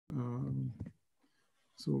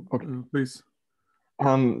Please.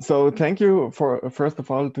 So thank you for, first of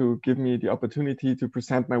all, to give me the opportunity to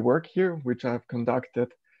present my work here, which I've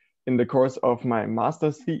conducted in the course of my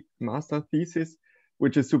master thesis,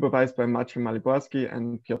 which is supervised by Maciej Maliborski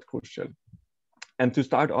and Piotr Kruszczyl. And to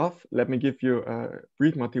start off, let me give you a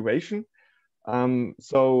brief motivation.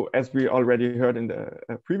 So as we already heard in the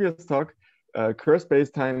previous talk, Kerr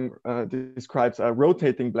Spacetime describes a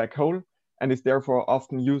rotating black hole and is therefore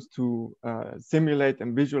often used to simulate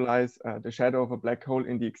and visualize the shadow of a black hole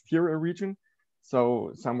in the exterior region,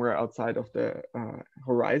 so somewhere outside of the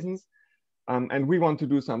horizons. And we want to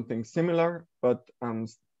do something similar, but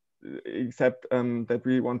except that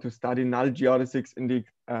we want to study null geodesics in the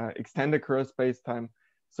extended Kerr spacetime,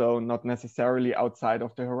 so not necessarily outside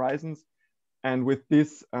of the horizons. And with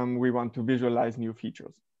this, we want to visualize new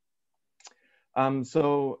features.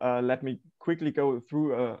 Let me quickly go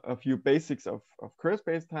through a few basics of Kerr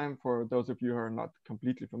spacetime for those of you who are not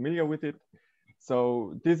completely familiar with it.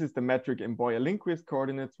 So this is the metric in Boyer-Lindquist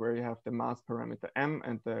coordinates, where you have the mass parameter m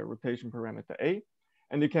and the rotation parameter a.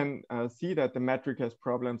 And you can see that the metric has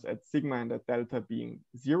problems at sigma and at delta being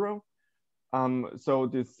 0. So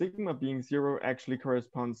this sigma being 0 actually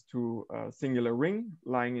corresponds to a singular ring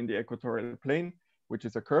lying in the equatorial plane, which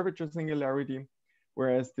is a curvature singularity,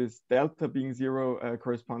 whereas this delta being 0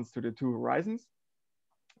 corresponds to the two horizons.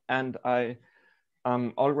 And I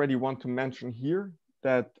already want to mention here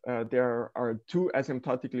that there are two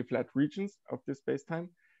asymptotically flat regions of this spacetime,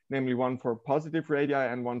 namely one for positive radii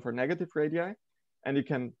and one for negative radii. And you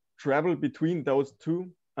can travel between those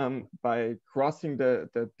two by crossing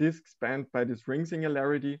the disk spanned by this ring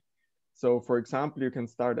singularity. So for example, you can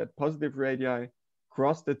start at positive radii,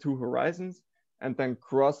 cross the two horizons, and then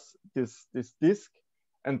cross this disk.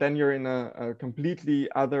 And then you're in a completely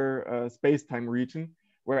other space-time region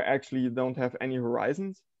where actually you don't have any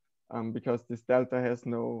horizons because this delta has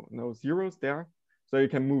no zeros there. So you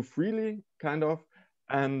can move freely, kind of.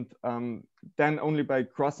 And then only by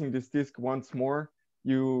crossing this disk once more,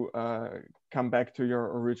 you come back to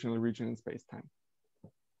your original region in space-time.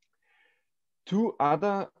 Two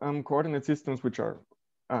other coordinate systems which are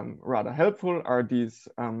rather helpful are these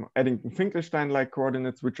Eddington-Finkelstein-like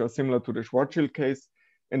coordinates, which are similar to the Schwarzschild case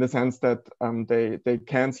in the sense that they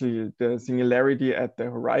cancel the singularity at the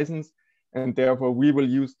horizons. And therefore, we will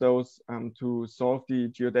use those to solve the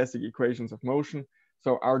geodesic equations of motion.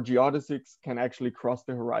 So our geodesics can actually cross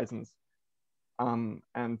the horizons.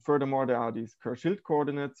 And furthermore, there are these Kerr-Schild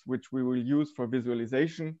coordinates, which we will use for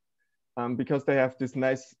visualization because they have this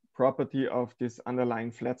nice property of this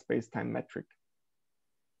underlying flat space-time metric.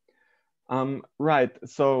 Right,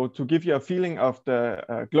 so to give you a feeling of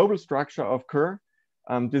the global structure of Kerr,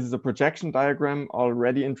 this is a projection diagram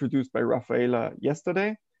already introduced by Rafaela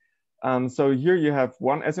yesterday. So here you have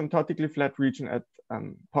one asymptotically flat region at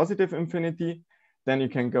positive infinity. Then you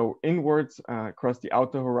can go inwards across the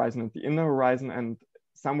outer horizon and the inner horizon. And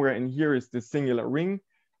somewhere in here is this singular ring,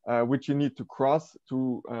 which you need to cross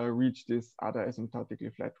to reach this other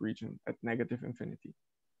asymptotically flat region at negative infinity.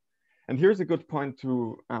 And here's a good point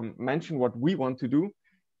to mention what we want to do.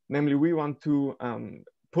 Namely, we want to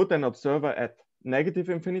put an observer at negative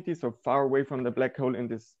infinity, so far away from the black hole in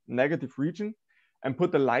this negative region, and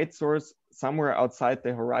put the light source somewhere outside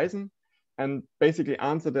the horizon, and basically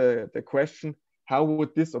answer the question, how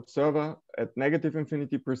would this observer at negative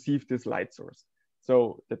infinity perceive this light source?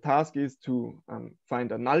 So the task is to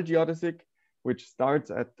find a null geodesic, which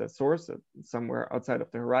starts at the source somewhere outside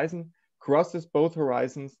of the horizon, crosses both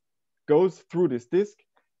horizons, goes through this disk,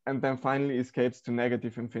 and then finally escapes to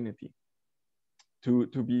negative infinity to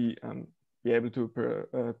be able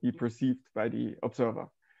to be perceived by the observer.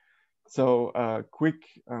 So a quick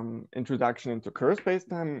introduction into Kerr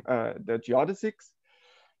spacetime, the geodesics.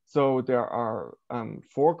 So there are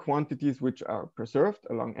 4 quantities which are preserved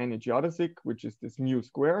along any geodesic, which is this mu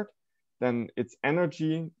squared. Then its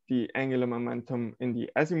energy, the angular momentum in the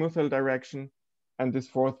azimuthal direction. And this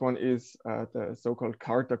 4th one is the so-called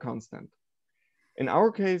Carter constant. In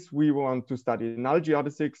our case, we want to study null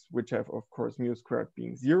geodesics, which have, of course, mu squared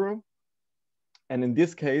being 0. And in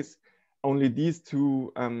this case, only these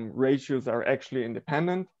two ratios are actually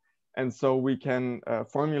independent. And so we can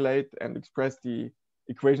formulate and express the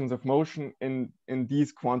equations of motion in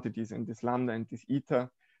these quantities, in this lambda and this eta,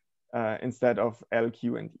 instead of L,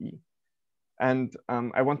 Q, and E. And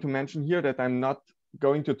I want to mention here that I'm not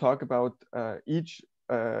going to talk about each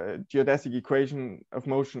geodesic equation of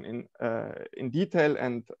motion in detail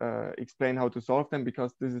and explain how to solve them,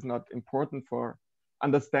 because this is not important for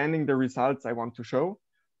understanding the results I want to show.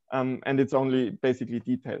 And it's only basically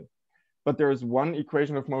detail. but there is one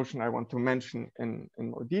equation of motion I want to mention in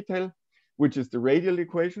more detail, which is the radial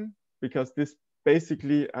equation, because this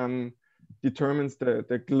basically determines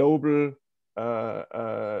the global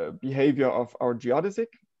behavior of our geodesic.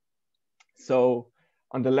 So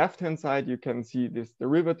on the left-hand side, you can see this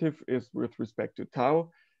derivative is with respect to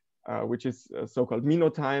tau, which is so-called Mino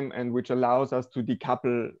time, and which allows us to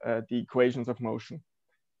decouple the equations of motion.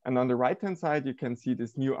 And on the right-hand side, you can see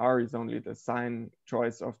this mu r is only the sign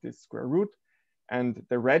choice of this square root. And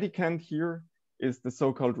the radicand here is the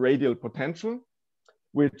so-called radial potential,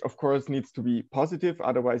 which of course needs to be positive.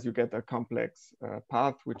 Otherwise, you get a complex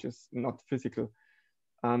path, which is not physical.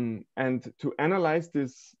 And to analyze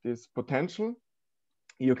this potential,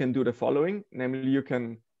 you can do the following. Namely, you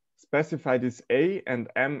can specify this A and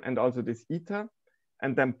M and also this eta,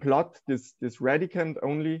 and then plot this radicand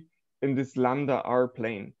only in this lambda r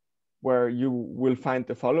plane, where you will find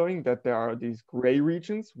the following, that there are these gray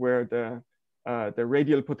regions where the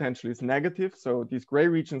radial potential is negative. So these gray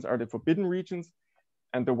regions are the forbidden regions,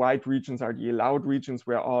 and the white regions are the allowed regions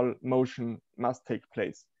where all motion must take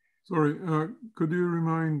place. Sorry, could you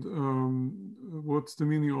remind what's the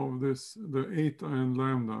meaning of this, the eta and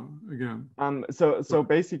lambda again? So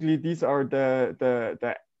basically these are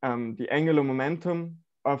the angular momentum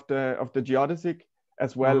of the geodesic,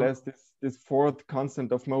 as well as this fourth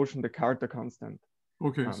constant of motion, the Carter constant.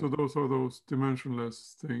 Okay, so those are those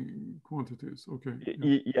dimensionless quantities. Okay.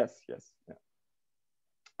 Yes.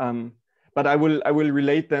 Yeah. But I will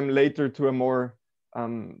relate them later to a more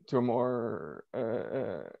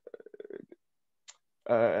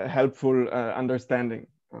helpful understanding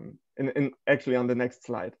in actually on the next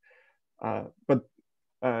slide. But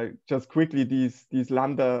just quickly, these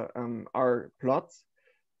lambda are plots.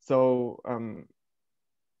 So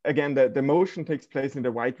again, the motion takes place in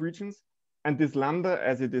the white regions, and this lambda,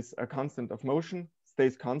 as it is a constant of motion,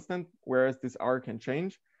 stays constant, whereas this r can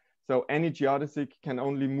change. So any geodesic can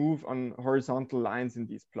only move on horizontal lines in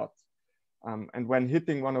these plots. And when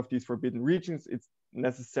hitting one of these forbidden regions, it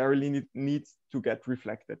necessarily needs to get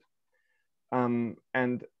reflected.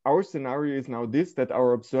 And our scenario is now this, that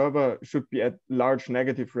our observer should be at large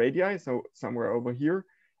negative radii, so somewhere over here,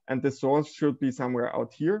 and the source should be somewhere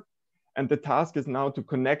out here. And the task is now to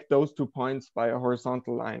connect those 2 points by a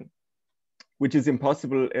horizontal line, which is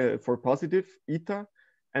impossible for positive eta,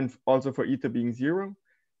 and also for eta being 0.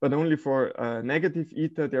 But only for negative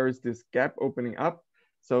eta, there is this gap opening up.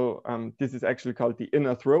 So this is actually called the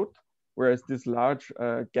inner throat, whereas this large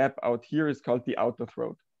gap out here is called the outer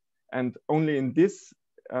throat. And only in this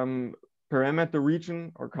parameter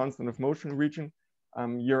region or constant of motion region,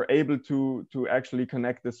 you're able to actually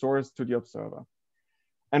connect the source to the observer.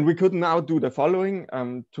 And we could now do the following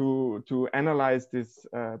to analyze this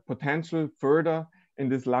potential further in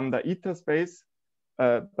this lambda eta space.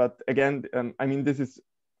 But again, I mean, this is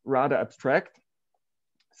rather abstract.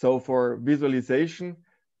 So for visualization,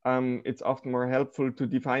 it's often more helpful to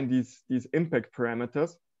define these impact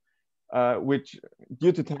parameters, which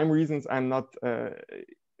due to time reasons, I'm not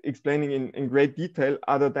explaining in great detail,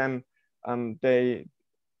 other than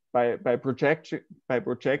by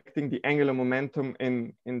projecting the angular momentum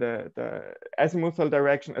in the azimuthal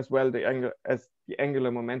direction, as well as the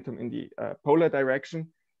angular momentum in the polar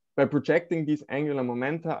direction. By projecting these angular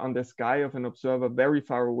momenta on the sky of an observer very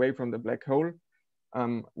far away from the black hole,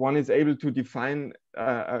 one is able to define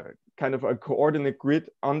a kind of a coordinate grid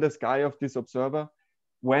on the sky of this observer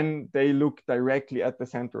when they look directly at the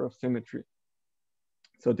center of symmetry.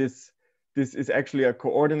 So this is actually a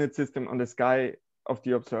coordinate system on the sky of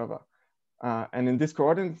the observer. And in this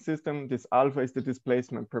coordinate system, this alpha is the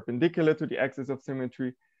displacement perpendicular to the axis of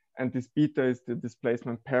symmetry, and this beta is the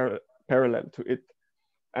displacement parallel to it.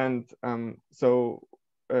 And so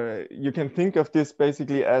you can think of this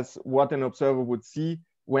basically as what an observer would see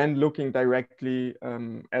when looking directly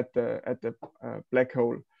at the black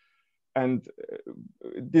hole. And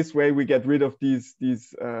this way we get rid of these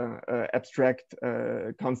abstract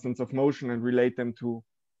constants of motion and relate them to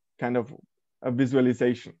kind of a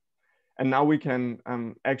visualization. And now we can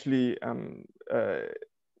actually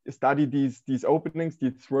study these openings,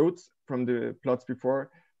 these throats from the plots before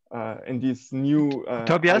in this new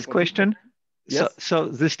Tobias, question. Yes. So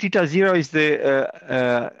this theta 0 is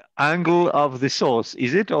the angle of the source,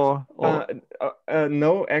 is it, or?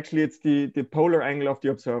 No, actually it's the polar angle of the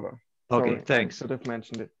observer. Okay, Sorry, thanks. I should have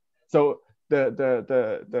mentioned it. So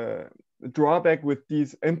the drawback with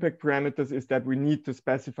these impact parameters is that we need to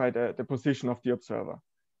specify the position of the observer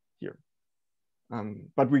here.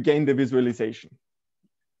 But we gain the visualization.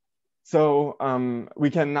 So we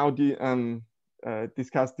can now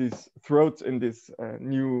discuss these throats in this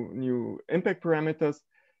new impact parameters.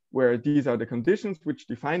 where these are the conditions which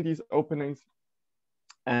define these openings.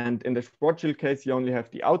 And in the Schwarzschild case, you only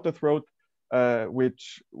have the outer throat,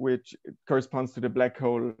 which corresponds to the black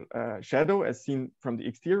hole shadow as seen from the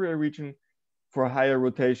exterior region. For higher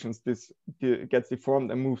rotations, this gets deformed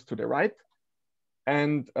and moves to the right.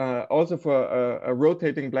 And also for a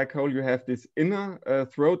rotating black hole, you have this inner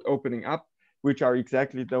throat opening up, which are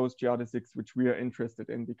exactly those geodesics which we are interested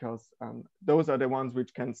in, because those are the ones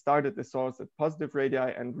which can start at the source at positive radii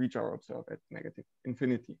and reach our observer at negative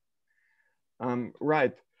infinity.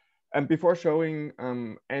 Right. And before showing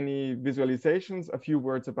any visualizations, a few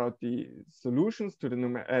words about the solutions to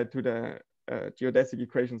the geodesic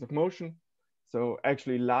equations of motion. So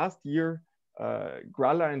actually last year,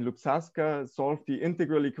 Gralla and Lubsaska solved the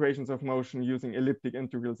integral equations of motion using elliptic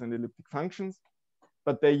integrals and elliptic functions,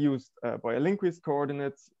 but they used Boyer-Lindquist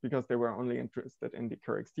coordinates because they were only interested in the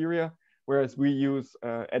Kerr exterior, whereas we use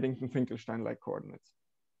Eddington-Finkelstein-like coordinates.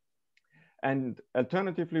 And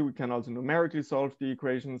alternatively, we can also numerically solve the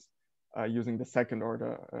equations using the second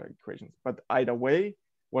order equations. But either way,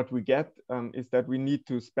 what we get is that we need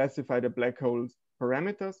to specify the black hole's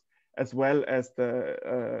parameters as well as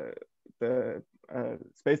the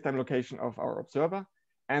space-time location of our observer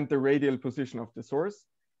and the radial position of the source.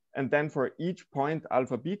 And then for each point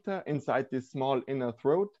alpha beta inside this small inner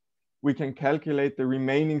throat, we can calculate the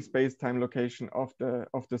remaining space-time location of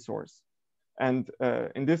the source. And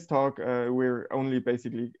in this talk, we're only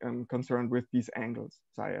basically concerned with these angles,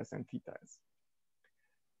 psi s and theta s.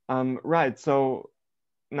 Right, so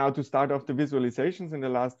now to start off the visualizations in the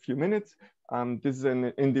last few minutes, this is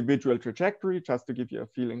an individual trajectory, just to give you a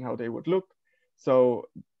feeling how they would look. So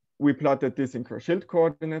we plotted this in Kerr-Schild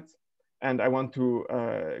coordinates, and I want to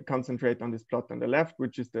concentrate on this plot on the left,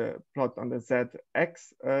 which is the plot on the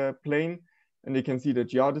ZX plane. And you can see the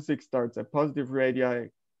geodesic starts at positive radii,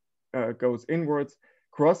 goes inwards,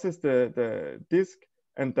 crosses the disk,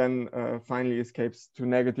 and then finally escapes to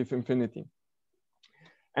negative infinity.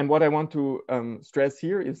 And what I want to stress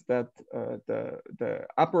here is that the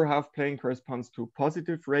upper half plane corresponds to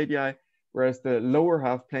positive radii, whereas the lower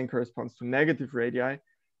half plane corresponds to negative radii.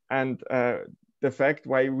 And the fact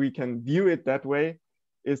why we can view it that way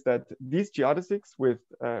is that these geodesics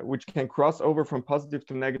which can cross over from positive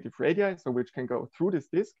to negative radii, so which can go through this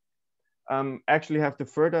disk, actually have the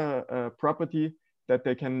further property that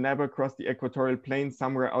they can never cross the equatorial plane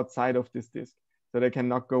somewhere outside of this disk. So they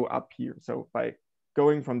cannot go up here. So by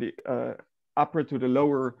going from the upper to the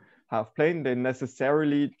lower half plane, they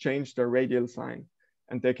necessarily change their radial sign,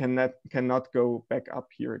 and they cannot go back up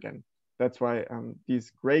here again. That's why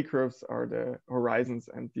these gray curves are the horizons,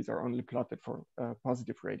 and these are only plotted for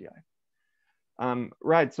positive radii.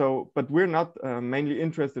 Right, so, but we're not mainly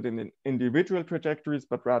interested in individual trajectories,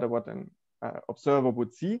 but rather what an observer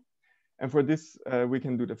would see. And for this, we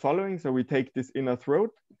can do the following. So we take this inner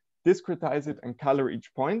throat, discretize it, and color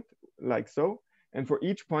each point like so. And for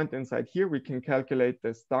each point inside here, we can calculate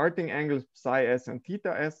the starting angles psi s and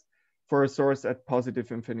theta s for a source at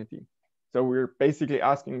positive infinity. So we're basically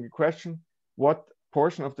asking the question, what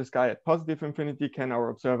portion of the sky at positive infinity can our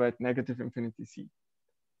observer at negative infinity see?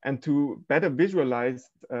 And to better visualize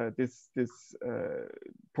this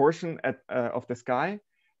portion of the sky,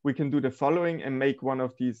 we can do the following and make one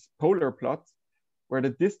of these polar plots where the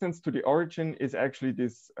distance to the origin is actually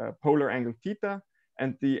this polar angle theta,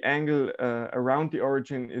 and the angle around the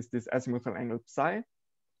origin is this azimuthal angle psi.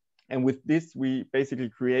 And with this, we basically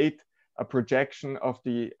create a projection of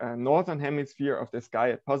the northern hemisphere of the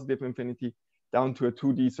sky at positive infinity down to a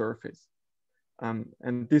 2D surface.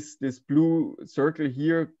 And this blue circle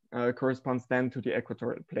here corresponds then to the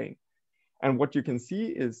equatorial plane. And what you can see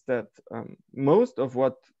is that most of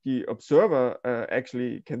what the observer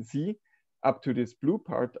actually can see up to this blue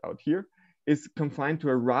part out here is confined to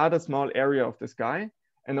a rather small area of the sky.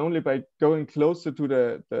 And only by going closer to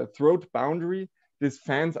the throat boundary, this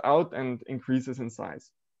fans out and increases in size.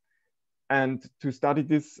 And to study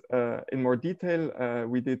this in more detail,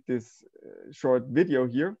 we did this short video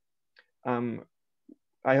here.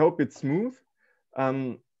 I hope it's smooth.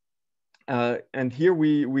 And here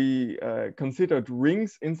we considered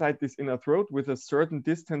rings inside this inner throat with a certain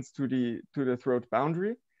distance to the throat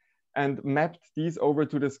boundary, and mapped these over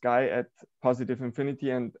to the sky at positive infinity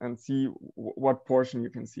and see what portion you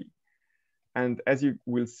can see. And as you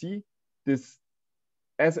will see, this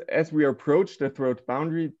as we approach the throat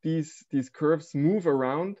boundary, these curves move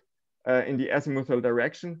around in the azimuthal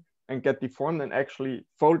direction and get deformed and actually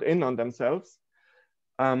fold in on themselves.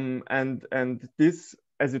 And this,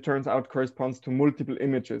 as it turns out, corresponds to multiple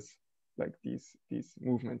images, like these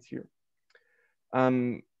movements here.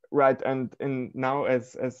 Right, and now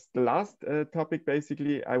as the last topic,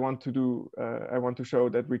 basically, I want to show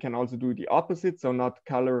that we can also do the opposite, so not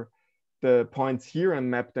color the points here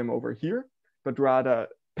and map them over here, but rather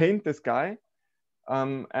paint the sky.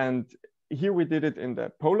 And here we did it in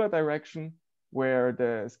the polar direction, where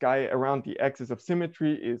the sky around the axis of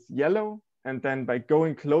symmetry is yellow, and then by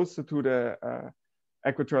going closer to the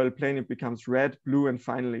equatorial plane, it becomes red, blue, and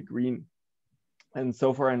finally green. And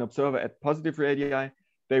so for an observer at positive radii,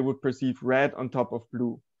 they would perceive red on top of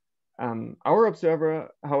blue. Our observer,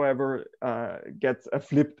 however, gets a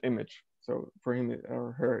flipped image. So for him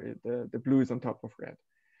or her, the blue is on top of red.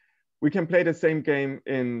 We can play the same game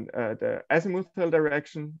in the azimuthal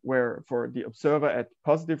direction, where for the observer at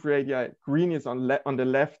positive radii, green is on the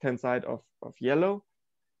left-hand side of yellow.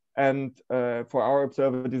 And for our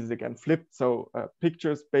observer, this is again flipped. So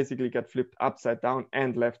pictures basically get flipped upside down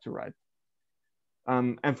and left to right.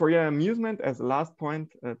 And for your amusement, as a last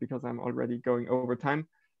point, because I'm already going over time,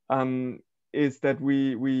 is that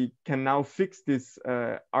we can now fix this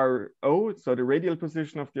RO, so the radial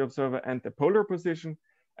position of the observer and the polar position,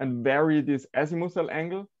 and vary this azimuthal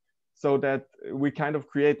angle so that we kind of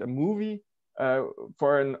create a movie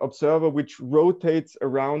for an observer which rotates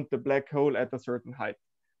around the black hole at a certain height.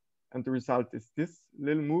 And the result is this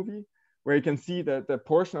little movie where you can see that the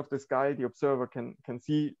portion of the sky the observer can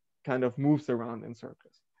see kind of moves around in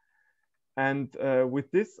circles. And with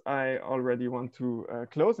this, I already want to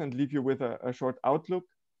close and leave you with a short outlook,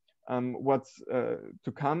 what's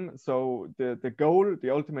to come. So the goal, the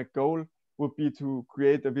ultimate goal would be to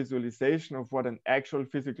create a visualization of what an actual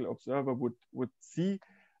physical observer would see.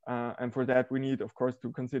 And for that, we need, of course,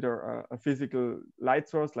 to consider a physical light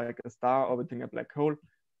source like a star orbiting a black hole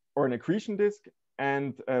or an accretion disk.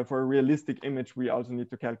 And for a realistic image, we also need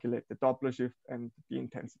to calculate the Doppler shift and the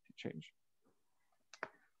intensity change.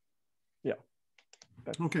 Yeah.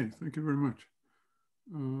 Okay, thank you very much.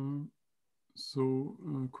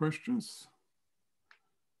 Questions?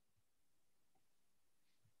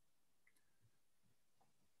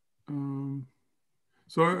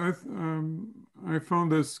 So I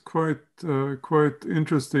found this quite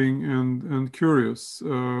interesting and curious.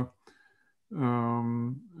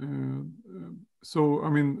 So I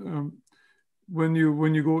mean, when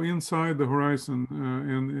you go inside the horizon,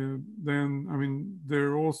 then I mean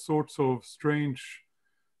there are all sorts of strange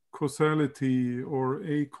causality or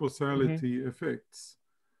acausality effects.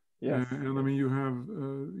 Yes. And I mean you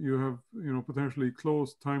have potentially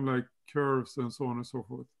closed time-like curves and so on and so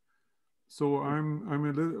forth. So I'm a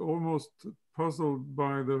little almost puzzled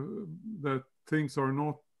by that things are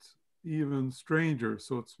not even stranger,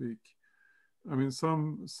 so to speak. I mean,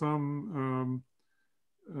 something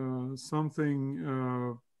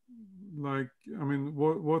like, I mean,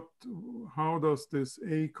 how does this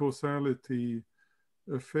acausality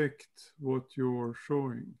affect what you're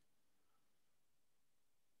showing?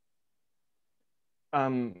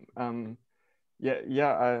 And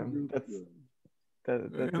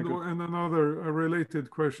another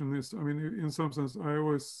related question is, I mean, in some sense, I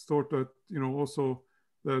always thought that, also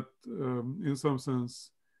that in some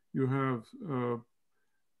sense you have,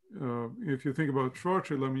 if you think about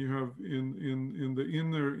Schwarzschild, I mean, you have in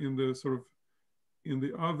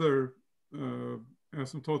the other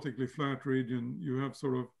asymptotically flat region, you have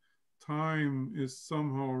sort of time is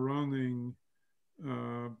somehow running,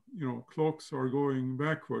 clocks are going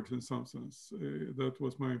backwards in some sense. That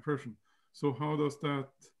was my impression. So how does that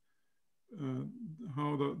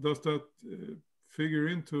figure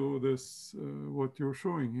into this what you're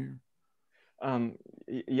showing here?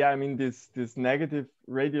 Yeah, I mean this negative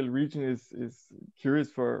radial region is curious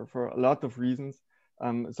for a lot of reasons.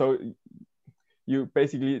 So you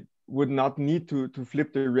basically would not need to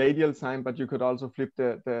flip the radial sign, but you could also flip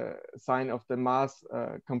the sign of the mass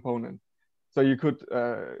component. So you could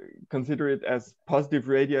consider it as positive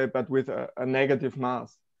radii, but with a negative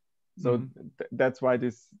mass. So that's why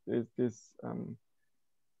this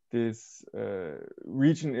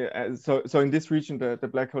region. So in this region, the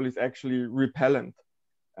black hole is actually repellent,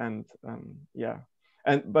 and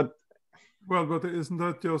but isn't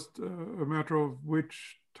that just a matter of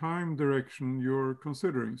which time direction you're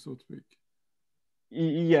considering, so to speak?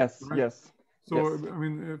 Yes, right? Yes. So yes. I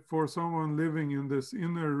mean, for someone living in this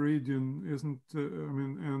inner region, isn't I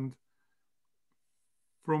mean, and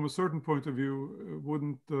from a certain point of view,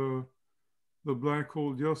 wouldn't the black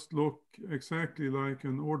hole just look exactly like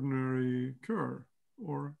an ordinary Kerr,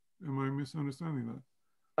 or am I misunderstanding that?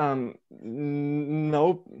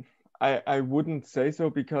 No, I wouldn't say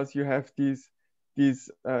so, because you have this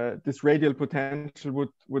radial potential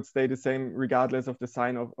would stay the same regardless of the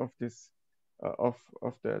sign of this of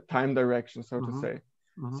the time direction, so to say.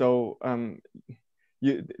 So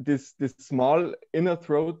this small inner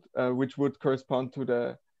throat, which would correspond to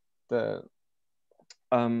the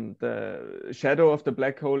shadow of the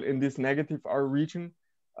black hole in this negative R region,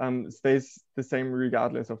 stays the same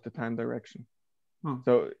regardless of the time direction.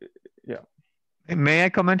 So yeah. May I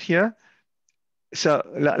comment here? So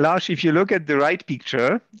Lars, if you look at the right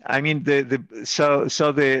picture, I mean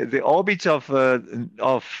the orbits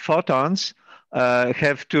of photons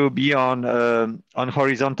have to be on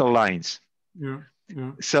horizontal lines. Yeah.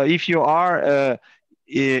 Yeah. So if you are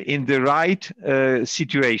in the right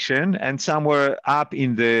situation and somewhere up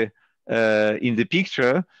in the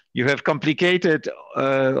picture, you have complicated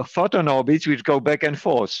photon orbits which go back and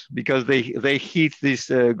forth because they hit these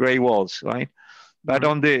gray walls, right? But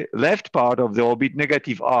on the left part of the orbit,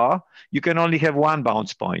 negative R, you can only have one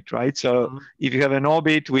bounce point, right? So if you have an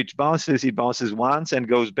orbit which bounces, it bounces once and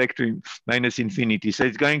goes back to minus infinity. So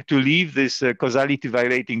it's going to leave this causality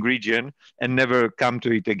violating region and never come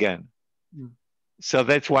to it again. So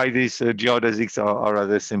that's why these geodesics are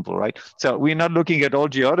rather simple, right? So we're not looking at all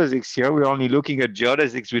geodesics here. We're only looking at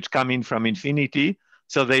geodesics which come in from infinity.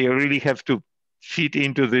 So they really have to fit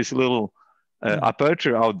into this little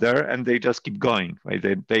aperture out there, and they just keep going, right?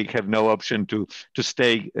 They have no option to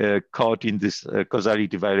stay caught in this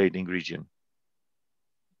causality violating region.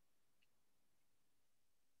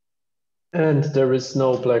 And there is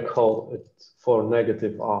no black hole for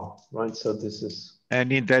negative R, right? So this is...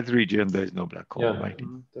 And in that region, there is no black hole, right?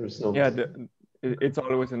 There is no... Yeah, it's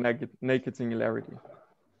always a naked singularity.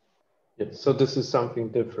 Yes, so this is something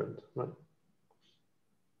different, right?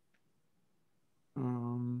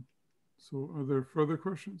 So are there further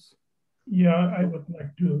questions? Yeah, I would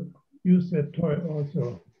like to use that toy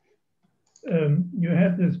also. You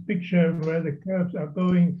have this picture where the curves are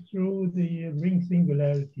going through the ring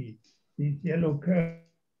singularity, these yellow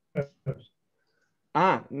curves.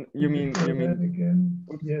 Ah, you mean again?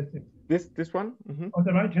 Yes. This one? On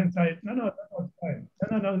the right hand side. No, that was fine.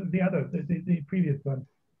 No, the other, the previous one.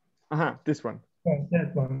 This one. Oh,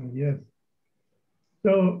 that one, yes.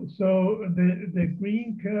 So the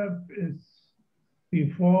green curve is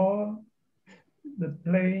before the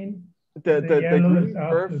plane. The green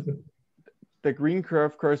curve. The green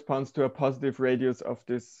curve corresponds to a positive radius of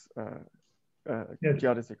this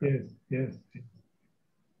geodesic. Yes.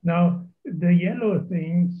 Now the yellow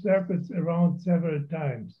thing circles around several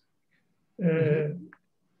times. I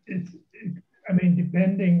mean,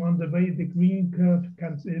 depending on the way the green curve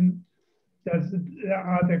comes in,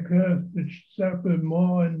 are there curves which circle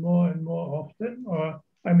more and more and more often? Or,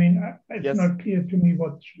 I mean, it's not clear to me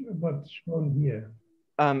what's shown here.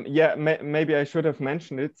 Yeah, maybe I should have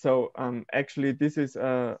mentioned it. So actually, this is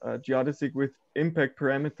a geodesic with impact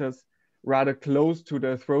parameters rather close to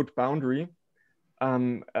the throat boundary,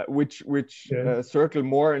 which circle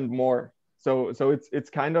more and more. So it's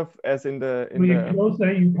kind of as in the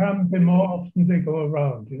closer you come, the more often they go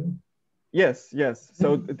around. You know? Yes.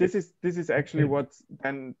 So this is actually what's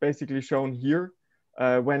then basically shown here.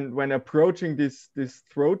 When approaching this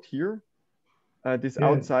throat here, this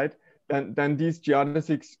outside, then these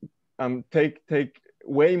geodesics take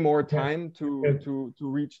way more time to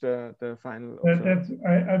reach the final.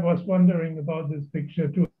 I was wondering about this picture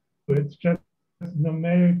too. It's just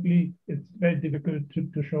numerically, it's very difficult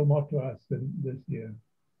to show more to us than this year.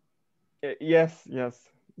 Yes.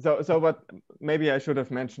 So, but maybe I should have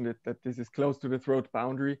mentioned it, that this is close to the throat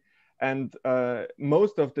boundary, and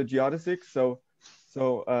most of the geodesics, so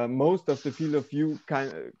most of the field of view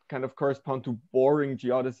kind of correspond to boring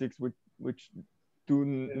geodesics, which do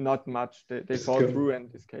not much. They fall through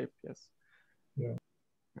and escape. Yes. Yeah.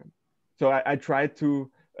 So I tried to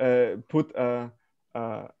put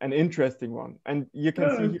an interesting one, and you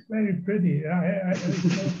can see it's very pretty. I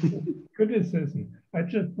criticism. I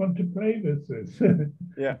just want to play with this.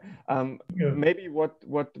 Yeah. Maybe what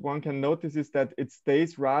one can notice is that it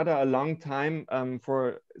stays rather a long time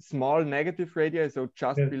for small negative radii, so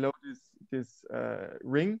just below this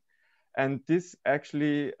ring, and this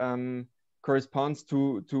actually corresponds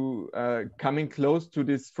to coming close to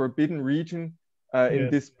this forbidden region in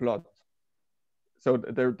this plot. So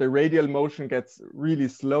the radial motion gets really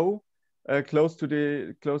slow, close to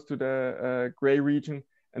the gray region,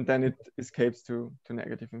 and then it escapes to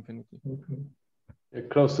negative infinity. Okay. Yeah,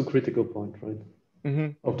 close to critical point,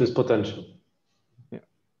 right? Of this potential. Yeah.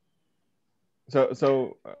 So.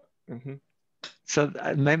 So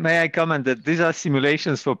may I comment that these are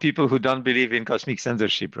simulations for people who don't believe in cosmic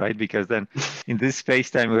censorship, right? Because then in this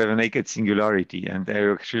space-time we have a naked singularity, and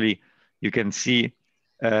there actually you can see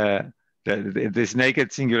this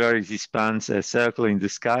naked singularity spans a circle in the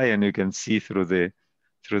sky, and you can see through the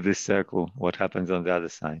through this circle, what happens on the other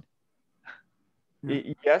side.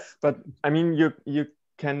 Yes, but I mean, you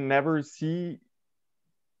can never see.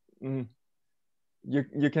 You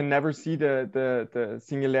can never see the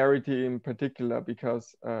singularity in particular,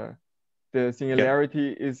 because the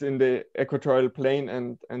singularity is in the equatorial plane,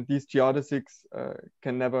 and these geodesics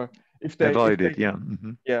can never, if they avoid it.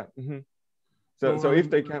 So if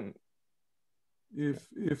they can,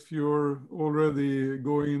 if you're already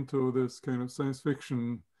going into this kind of science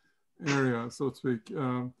fiction area, so to speak,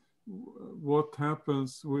 what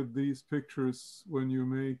happens with these pictures when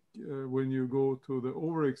you go to the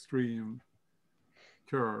over extreme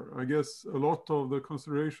Kerr? I guess a lot of the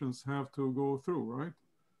considerations have to go through, right?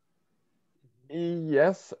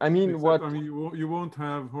 Yes, I mean, Except, I mean, you won't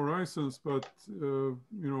have horizons, but you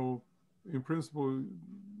know, in principle,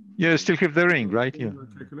 you still have the ring, right?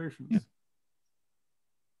 Calculations. Yeah.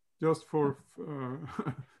 Just for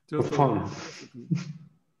just for fun.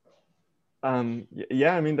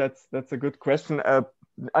 Yeah, I mean, that's a good question.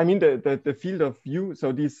 I mean, the field of view,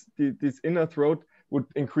 so this inner throat would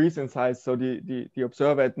increase in size, so the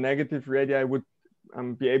observer at negative radii would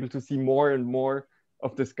be able to see more and more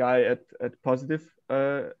of the sky at positive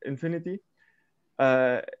infinity.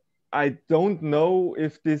 I don't know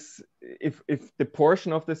if the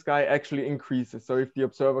portion of the sky actually increases, so if the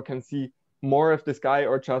observer can see more of the sky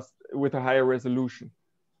or just with a higher resolution.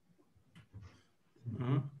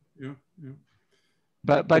 Yeah.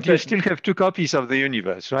 But you still have two copies of the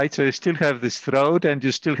universe, right? So you still have this throat, and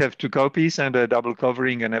you still have two copies and a double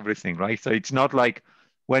covering and everything, right? So it's not like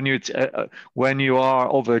when you are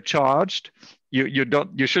overcharged,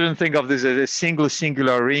 you shouldn't think of this as a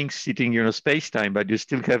singular ring sitting in space-time, but you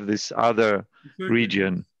still have this other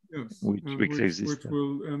region, yes, which exists.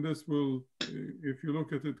 This will, if you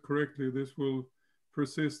look at it correctly, this will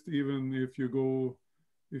persist even if you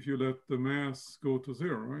let the mass go to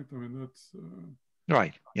zero, right? I mean, that's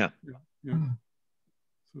right. Yeah. So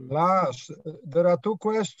Lars, there are two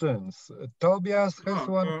questions. Tobias has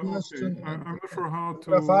one question. Okay. I'm not sure how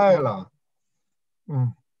to. Rafaela.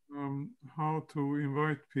 How to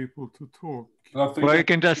invite people to talk. Well, you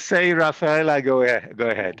can just say, Rafaela, go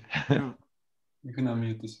ahead. Yeah. You can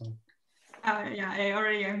unmute this one. Yeah, I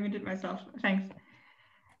already unmuted myself. Thanks.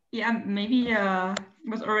 Yeah, maybe it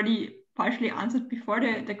was already partially answered before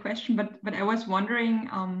the question, but I was wondering.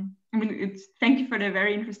 I mean, thank you for the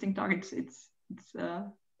very interesting talk.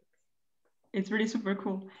 It's really super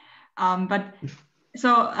cool.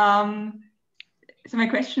 So my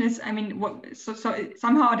question is, I mean, so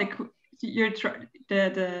somehow the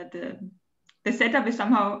setup is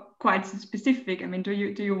somehow quite specific. I mean, do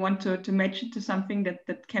you want to match it to something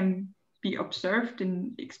that can be observed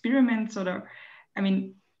in experiments, or I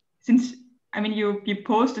mean, since I mean you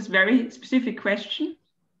posed this very specific question.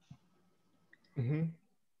 Mm-hmm.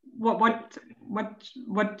 What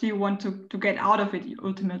do you want to get out of it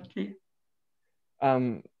ultimately?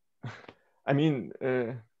 I mean,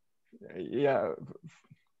 yeah,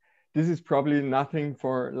 this is probably nothing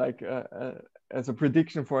for like as a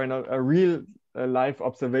prediction for a real life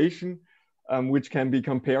observation, which can be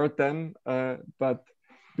compared then. But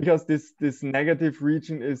because this negative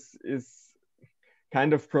region is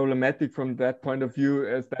kind of problematic from that point of view,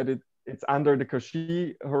 as that it's under the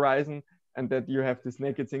Cauchy horizon, and that you have this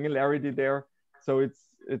naked singularity there. So it's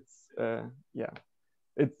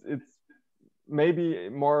maybe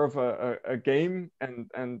more of a game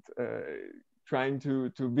and trying to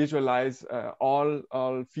visualize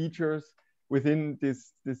all features within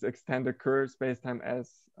this extended Kerr spacetime, as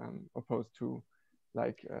opposed to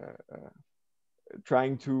like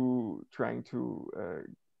trying to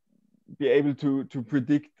be able to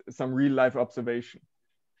predict some real life observation.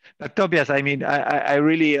 But Tobias, I mean, I'm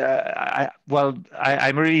really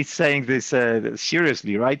saying this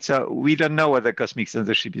seriously, right? So we don't know whether cosmic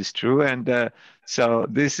censorship is true, and so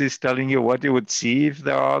this is telling you what you would see if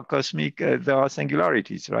there are there are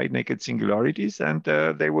singularities, right? Naked singularities, and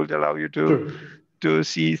they will allow you to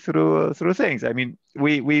see through things. I mean,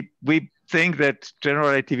 we think that general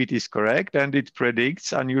relativity is correct, and it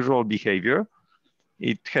predicts unusual behavior.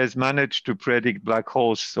 It has managed to predict black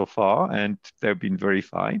holes so far, and they've been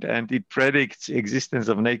verified. And it predicts existence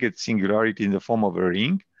of naked singularity in the form of a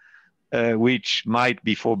ring, which might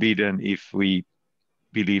be forbidden if we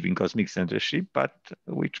believe in cosmic censorship, but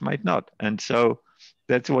which might not. And so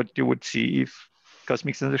that's what you would see if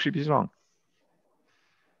cosmic censorship is wrong.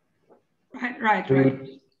 Right.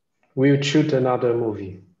 We would shoot another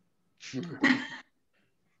movie.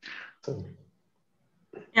 So.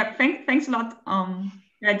 Yeah, thanks a lot.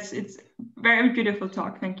 It's very beautiful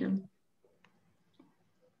talk. Thank you.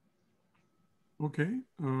 Okay.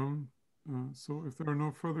 So if there are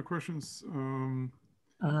no further questions.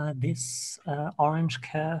 This orange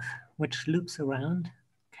curve, which loops around,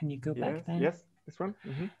 can you go back there? Yes, this one.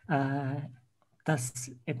 Does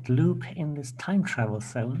it loop in this time travel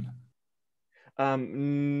zone?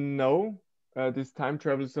 No, this time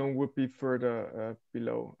travel zone would be further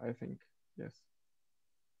below, I think. Yes.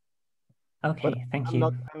 Okay, but thank you.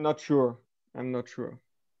 I'm not sure. I'm not sure.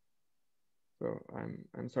 So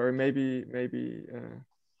I'm sorry. Maybe.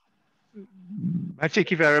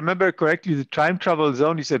 Maciek, if I remember correctly, the time travel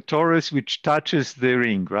zone is a torus which touches the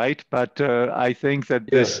ring, right? But I think that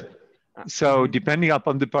this. So depending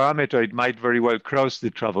upon the parameter, it might very well cross the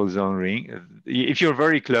travel zone ring. If you're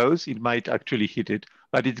very close, it might actually hit it,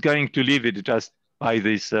 but it's going to leave it just by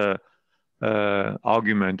this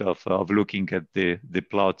argument of looking at the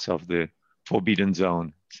plots of the forbidden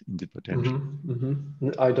zone in the potential.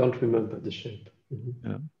 I don't remember the shape.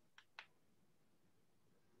 Yeah.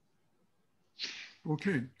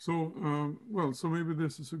 Okay, so well, so maybe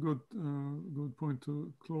this is a good point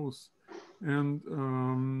to close. And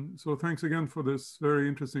so thanks again for this very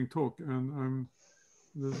interesting talk, and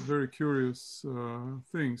this very curious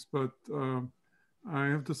things. But I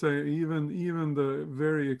have to say, even the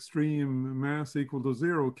very extreme mass equal to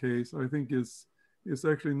 0 case, I think is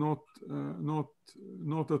actually not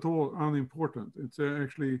at all unimportant. It's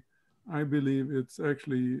actually, I believe, it's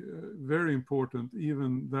actually very important,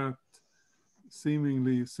 even that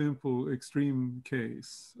seemingly simple extreme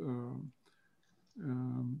case.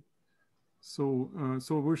 So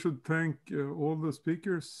we should thank all the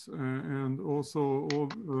speakers and also all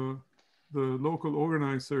the local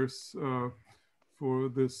organizers for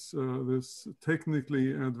this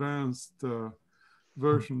technically advanced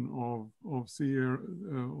version of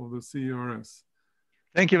the CRS.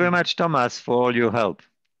 Thank you very much, Thomas, for all your help.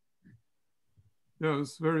 Yeah,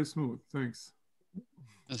 it's very smooth. Thanks.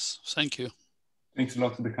 Yes, thank you. Thanks a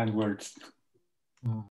lot for the kind words.